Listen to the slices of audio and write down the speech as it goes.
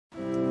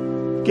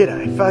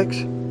G'day folks,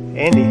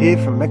 Andy here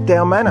from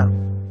McDowall Manor.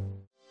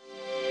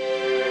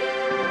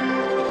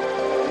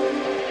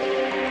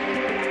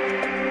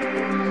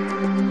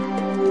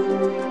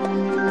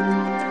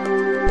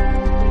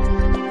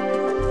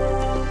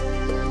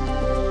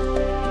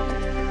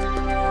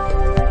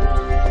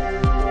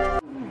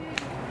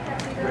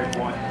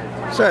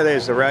 So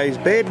there's the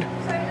raised bed,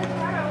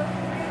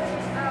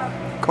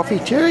 coffee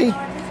cherry.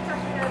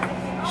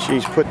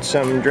 She's put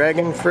some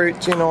dragon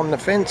fruits in on the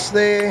fence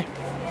there.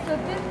 So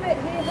this bed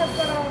here has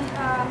got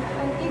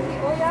an easy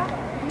oil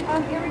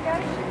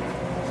irrigation.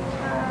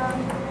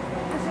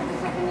 This is the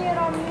second year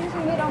I'm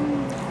using it. I'm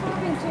sort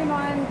of in 2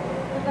 minds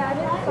about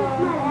it, so I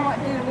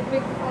might do the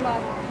big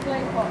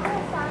clay pot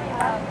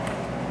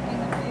in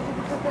the future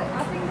because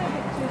I think they're a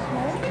bit too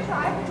small.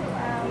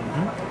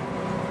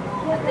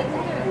 I think they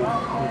do it well.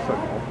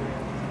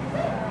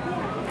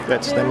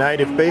 That's the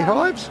native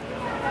beehives.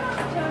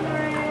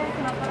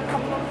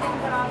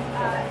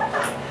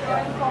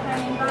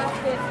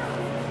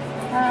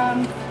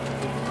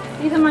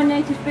 These are my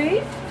native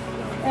bees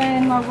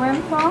and my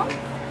worm farm,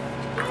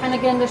 and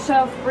again the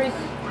shelf Bruce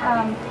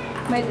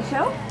made the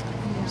shelf.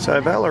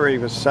 So Valerie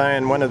was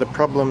saying one of the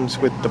problems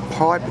with the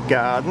pipe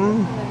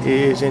garden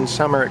is in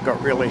summer it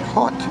got really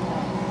hot,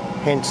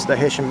 hence the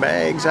hessian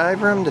bags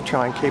over them to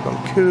try and keep them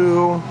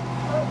cool.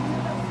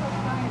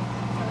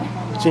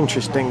 It's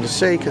interesting to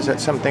see because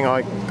that's something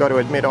I got to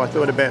admit I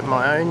thought about in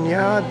my own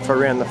yard for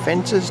around the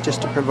fences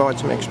just to provide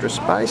some extra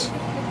space.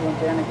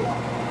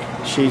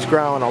 She's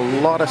growing a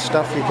lot of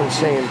stuff you can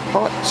see in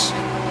pots.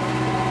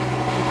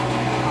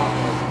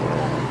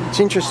 It's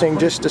interesting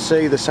just to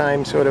see the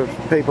same sort of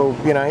people,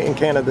 you know,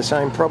 encounter the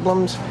same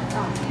problems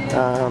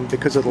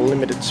because of the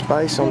limited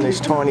space on these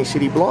tiny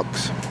city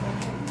blocks.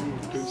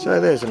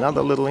 So there's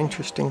another little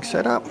interesting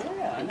setup.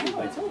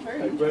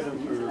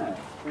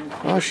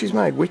 Oh, she's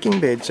made wicking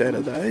beds out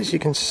of those. You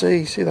can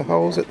see the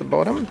holes at the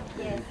bottom,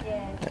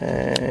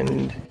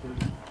 and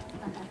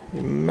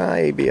you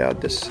may be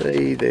able to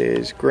see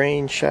there's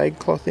green shade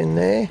cloth in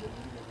there,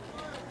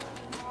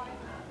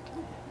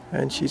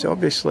 and she's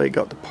obviously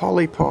got the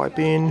poly pipe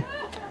in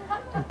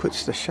and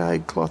puts the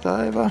shade cloth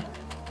over.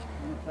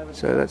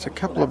 So that's a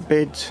couple of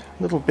beds,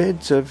 little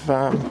beds of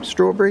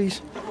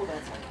strawberries,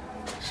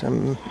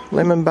 some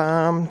lemon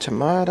balm,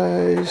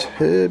 tomatoes,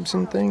 herbs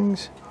and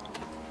things.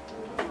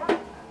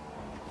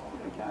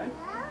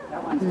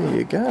 There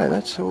you go,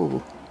 that's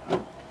all.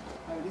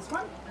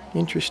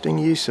 Interesting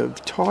use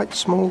of tight,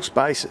 small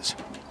spaces.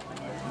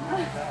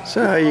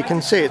 So you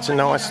can see it's a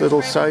nice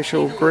little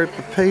social group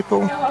of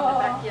people.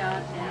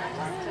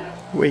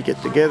 We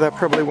get together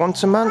probably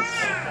once a month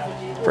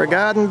for a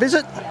garden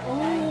visit.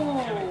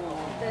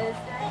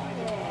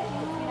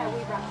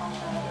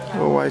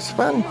 Always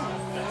fun.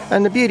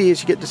 And the beauty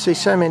is you get to see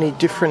so many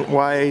different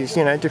ways,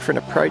 you know, different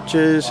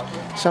approaches.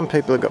 Some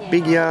people have got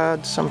big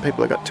yards, some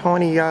people have got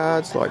tiny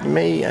yards, like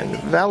me, and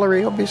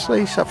Valerie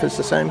obviously suffers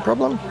the same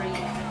problem.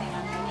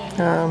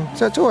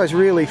 So it's always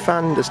really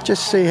fun to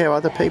just see how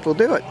other people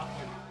do it.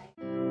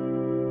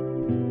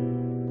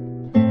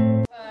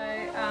 So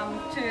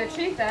to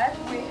achieve that,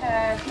 we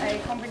have a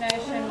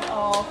combination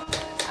of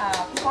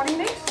potting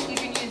mix. You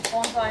can use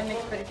bonsai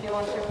mix, but if you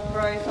want to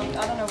grow something,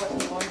 I don't know what's in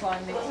bonsai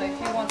mix, so if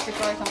you want to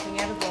grow something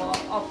edible,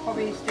 I'll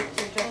probably stick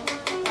to just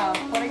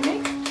potting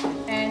mix.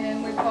 And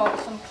then we've got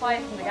some clay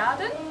from the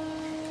garden,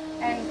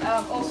 and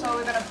also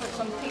we're going to put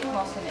some peat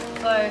moss in it.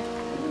 So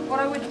what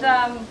I would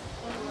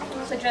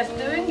suggest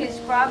doing is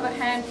grab a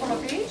handful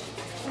of each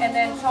and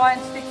then try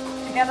and stick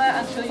together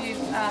until you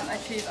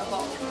achieve a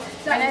bulk.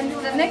 And then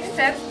the next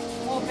step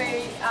will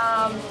be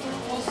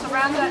we'll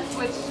surround it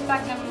with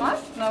sphagnum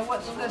moss. Now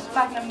what the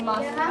sphagnum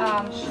moss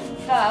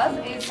does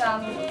is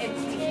it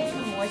keeps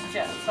the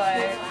moisture. So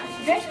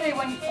eventually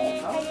when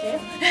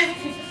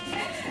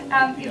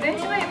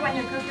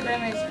your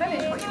cucumber is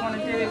finished, what you want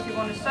to do is you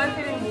want to soak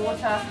it in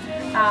water.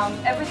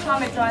 Every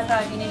time it dries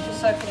out, you need to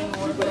soak it in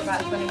water for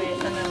about 20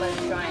 minutes and then let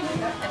it drain,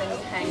 and then you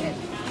hang it.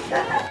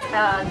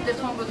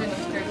 This one was in the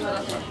script, so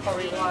that's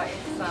probably why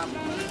it's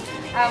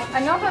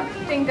another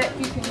thing that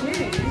you can use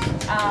if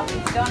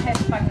you don't have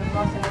sphagnum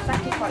moss, and it's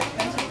actually quite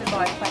expensive to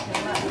buy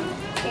sphagnum moss,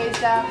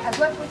 is as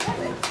what we call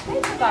it,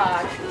 paper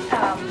bark.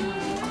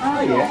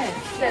 Oh yeah.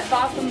 The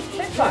bark from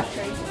paper bark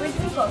trees, which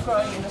we've got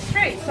growing in the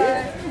street. So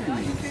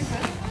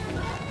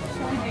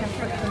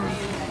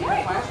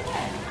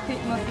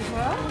peat moss as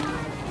well.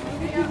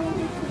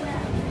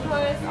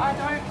 Because I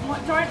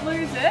don't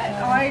lose it.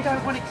 I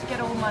don't want it to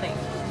get all muddy.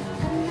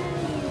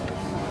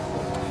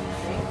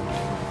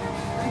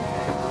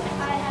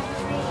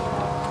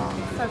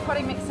 So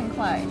potting mix and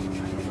clay.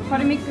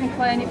 Potting mix and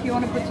clay, and if you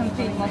want to put some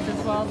peat moss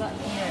as well, that's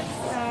yes.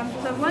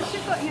 So once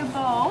you've got your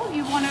bowl,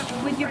 you want to,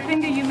 with your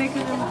finger, you make a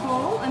little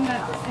hole, and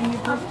you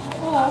put.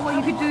 Or what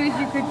you could do is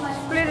you could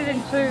split it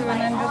in two, and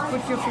then just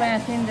put your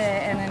plant in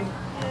there, and then.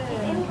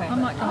 Okay. I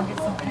might go and get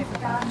some paper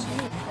bark.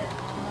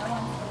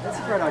 That's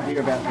a great idea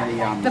about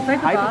the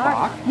paper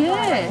bark.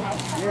 Yeah.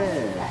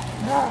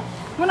 Yeah.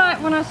 When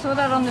I saw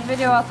that on the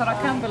video, I thought, I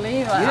can't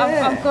believe it.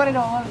 Yeah. I've got it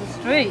all over the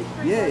street.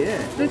 Yeah,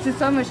 yeah. This is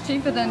so much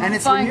cheaper than And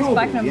it's buying renewable,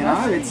 sphagnum you know,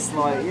 moss. it's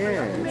like,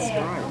 yeah, it's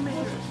great.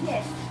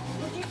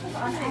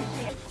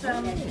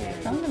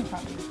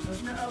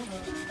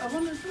 I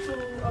wanted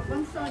to, on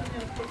one side you're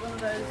going to put one of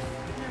those, you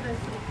know, those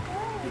sort of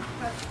big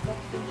plastic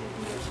boxes you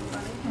can get some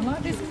money. I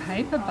like this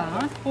paper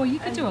bath. Boy, you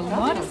could do a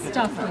lot of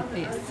stuff with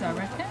this, I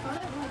reckon.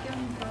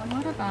 A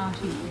lot of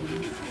arty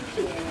things.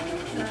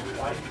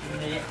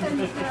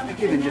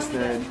 Even just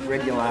a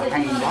regular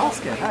hanging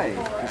basket, hey?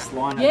 Just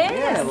line it,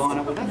 Yes. line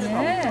it with that stuff.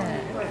 Yeah.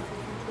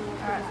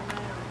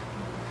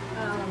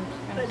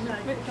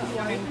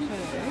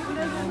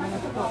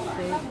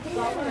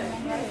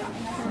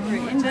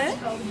 In there.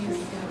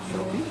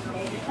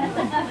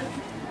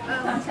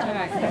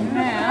 Alright,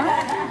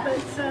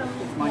 so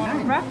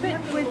now wrap it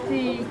with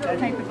the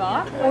paper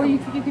bark, or you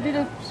could do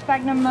the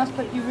sphagnum moss,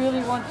 but you really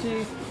want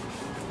to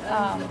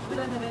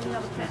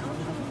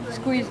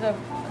squeeze the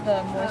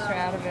moisture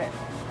out of it,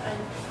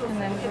 and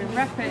then we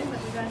wrap it.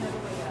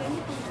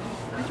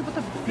 Did you put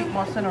the pink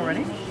moss in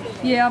already?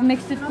 Yeah, I've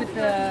mixed it with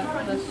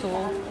the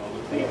soil.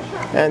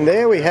 And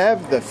there we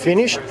have the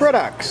finished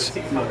products.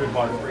 But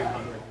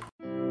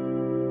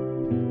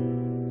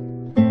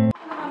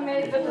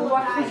the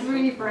wax is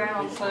really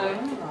brown, so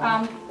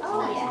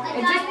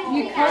it just,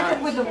 you coat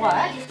it with the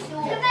wax,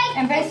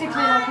 and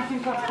basically, like if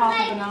you've got half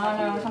a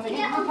banana or something,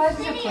 it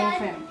replaces your cling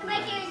film.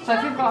 So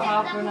if you've got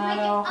half a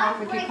banana or half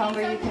a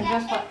cucumber, you can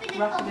just like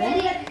rub it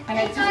in, and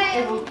it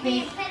will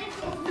keep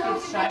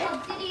its shape.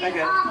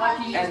 Okay. Like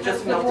you And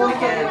just melt it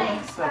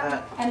again so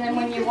that... And then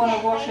when you want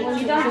to wash it, Well,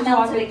 you you don't just melt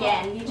wipe it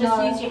again. You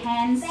just use your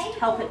hands,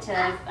 help it to.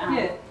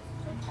 Yeah.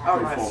 Oh,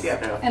 nice,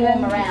 yeah. And then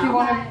Form if you around.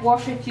 want to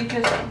wash it, you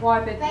just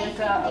wipe it with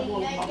a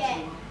wool cloth.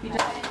 You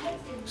just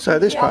So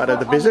this part of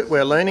the visit,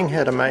 we're learning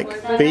how to make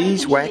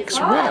beeswax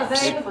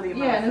wraps. Yeah,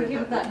 and it'll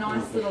give it that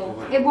nice little.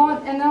 It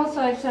won't, and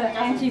also it's an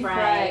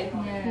anti-fray.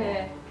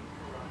 Yeah.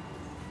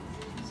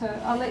 So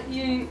I'll let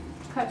you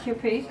cut your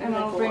piece, and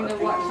I'll bring the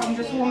wax. I'm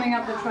just warming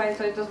up the tray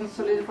so it doesn't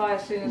solidify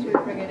as soon as we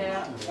bring it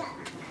out.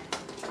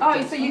 Oh,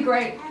 so you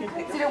grate? Did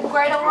it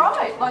grate all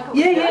right? Like it was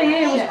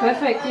it was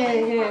perfect.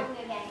 Yeah.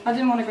 I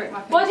didn't want to grate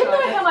my finger. Well, I didn't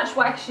know how much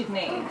wax you'd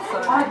need,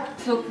 so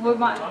Look,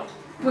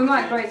 we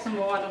might grate some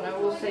more. I don't know.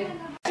 We'll see.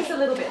 just a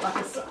little bit like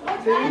a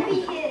spoon.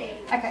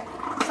 Okay.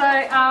 So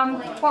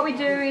what we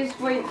do is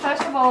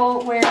first of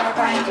all we're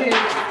going to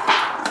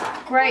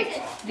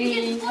grate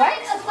the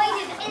wax.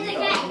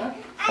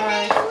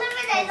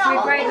 So we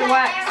grate the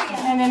wax,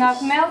 and then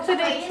I've melted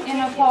it in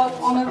a pot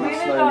on a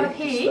really low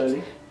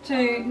heat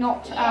to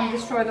not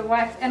destroy the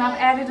wax, and I've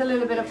added a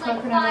little bit of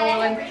coconut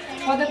oil. And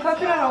what the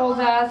coconut oil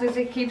does is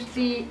it keeps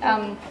the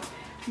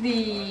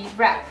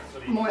wrap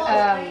more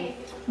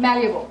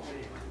malleable,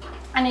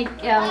 and it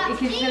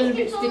keeps it a little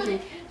bit sticky,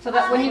 so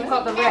that when you've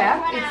got the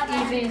wrap, it's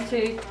easy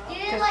to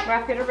just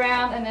wrap it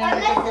around, and then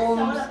with the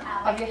palms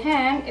of your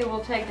hand, it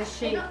will take the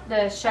shape,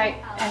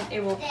 and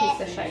it will keep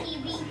the shape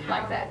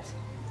like that.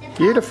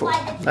 Beautiful.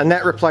 And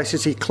that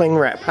replaces your cling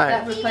wrap, hey?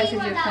 That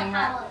replaces your cling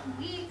wrap.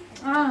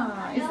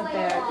 Ah, isn't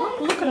there?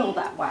 Look at all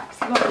that wax.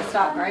 You want me to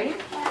start grating?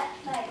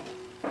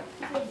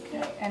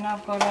 And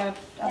I've got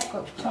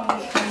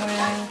tongs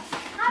somewhere.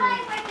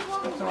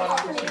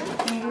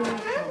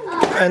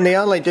 And the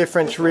only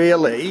difference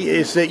really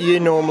is that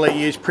you normally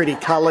use pretty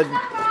coloured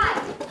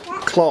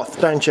cloth,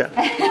 don't you?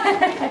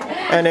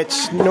 And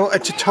it's a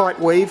tight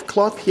weave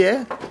cloth,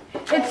 yeah?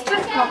 It's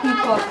just cotton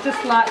cloth,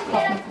 just light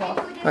cotton cloth.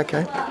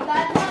 Okay.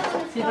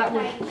 See, that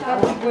would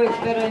work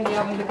better in the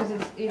oven because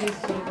it is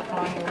sort of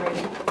frying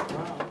already.